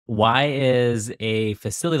Why is a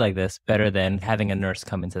facility like this better than having a nurse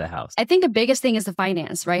come into the house? I think the biggest thing is the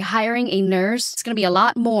finance, right? Hiring a nurse is going to be a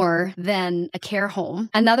lot more than a care home.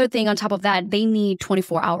 Another thing on top of that, they need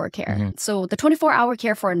 24-hour care. So the 24-hour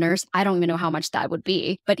care for a nurse, I don't even know how much that would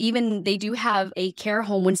be. But even they do have a care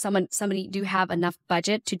home when somebody do have enough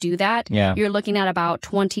budget to do that. Yeah. You're looking at about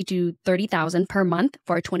 20 to 30,000 per month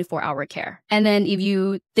for a 24-hour care. And then if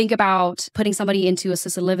you think about putting somebody into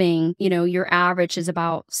assisted living, your average is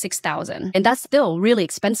about 6,000. And that's still really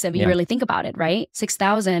expensive. You really think about it, right?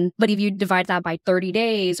 6,000. But if you divide that by 30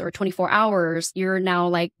 days or 24 hours, you're now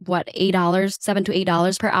like, what, $8, $7 to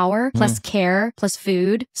 $8 per hour, plus care, plus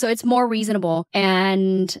food. So it's more reasonable.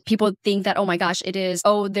 And people think that, oh my gosh,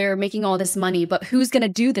 they're making all this money, but who's going to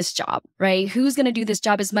do this job, right? Who's going to do this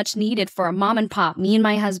job is much needed for a mom and pop, me and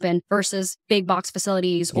my husband, versus big box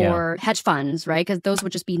facilities or hedge funds, right? Because those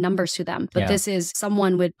would just be numbers to them. But this is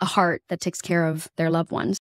someone with a heart that takes care of their loved ones.